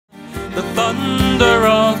The thunder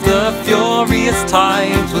of the furious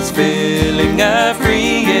tides was filling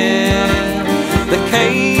every ear. There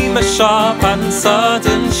came a sharp and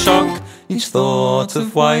sudden shock, each thought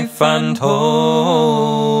of wife and home.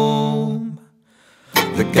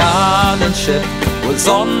 The gallant ship was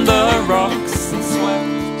on the rocks and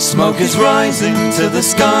swept. Smoke is rising to the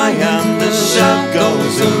sky and the shout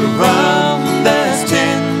goes around. There's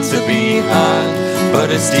tin to be had,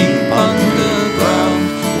 but it's deep underground.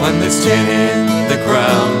 When there's tin in the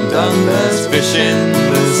ground and there's fish in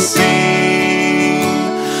the sea,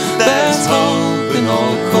 there's hope in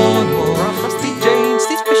old Cornwall. Rusty James,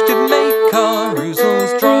 these fish to make our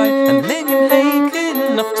oozles dry, and ling and hake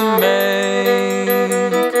enough to make,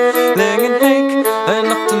 ling and hake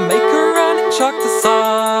enough to make a running shark to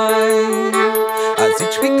sigh. As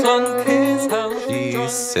each week clunk his house,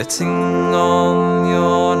 she's sitting on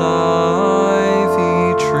yon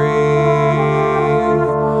ivy tree.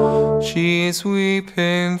 She's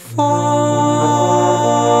weeping for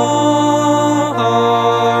her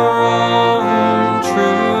own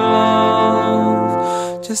true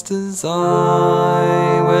love, just as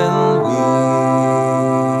I will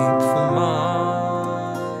weep for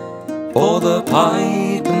mine. For the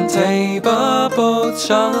pipe and tabor both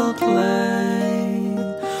shall play,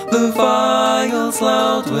 the viols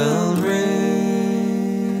loud will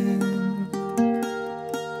ring.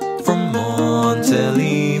 From morn till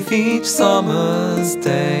eve each summer's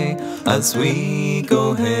day, as we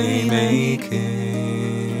go haymaking.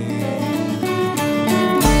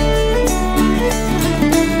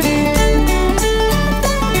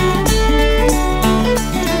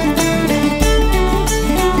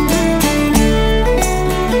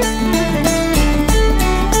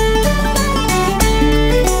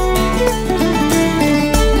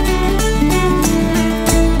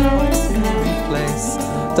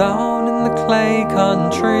 Down in the clay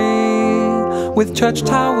country, with church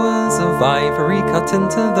towers of ivory cut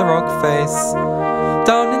into the rock face.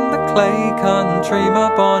 Down in the clay country, my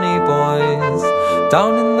bonny boys,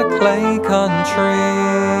 down in the clay country.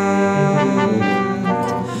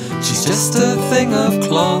 She's just a thing of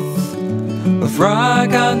cloth, of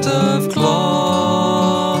rag and of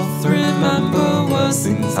cloth. Remember, worse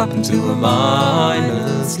things happen to a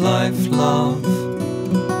miner's life, love.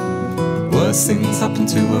 Worse things happen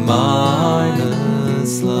to a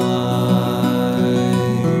miner's life.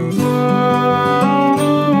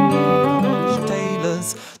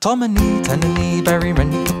 Tailors, Tomany, Tenony, Berry,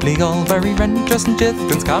 Renny, Couply, all very Renny, Dress and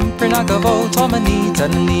Jithkins, Camprin, Agavo, Tomany,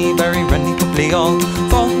 Tenony, Berry, Renny, Couply, all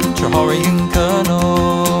from Trehorry and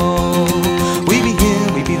Colonel. We be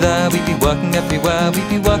here, we be there, we be working everywhere, we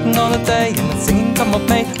be working all the day and singing come up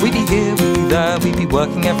May. We be here, we be there, we be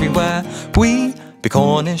working everywhere, we be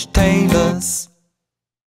Cornish tailors.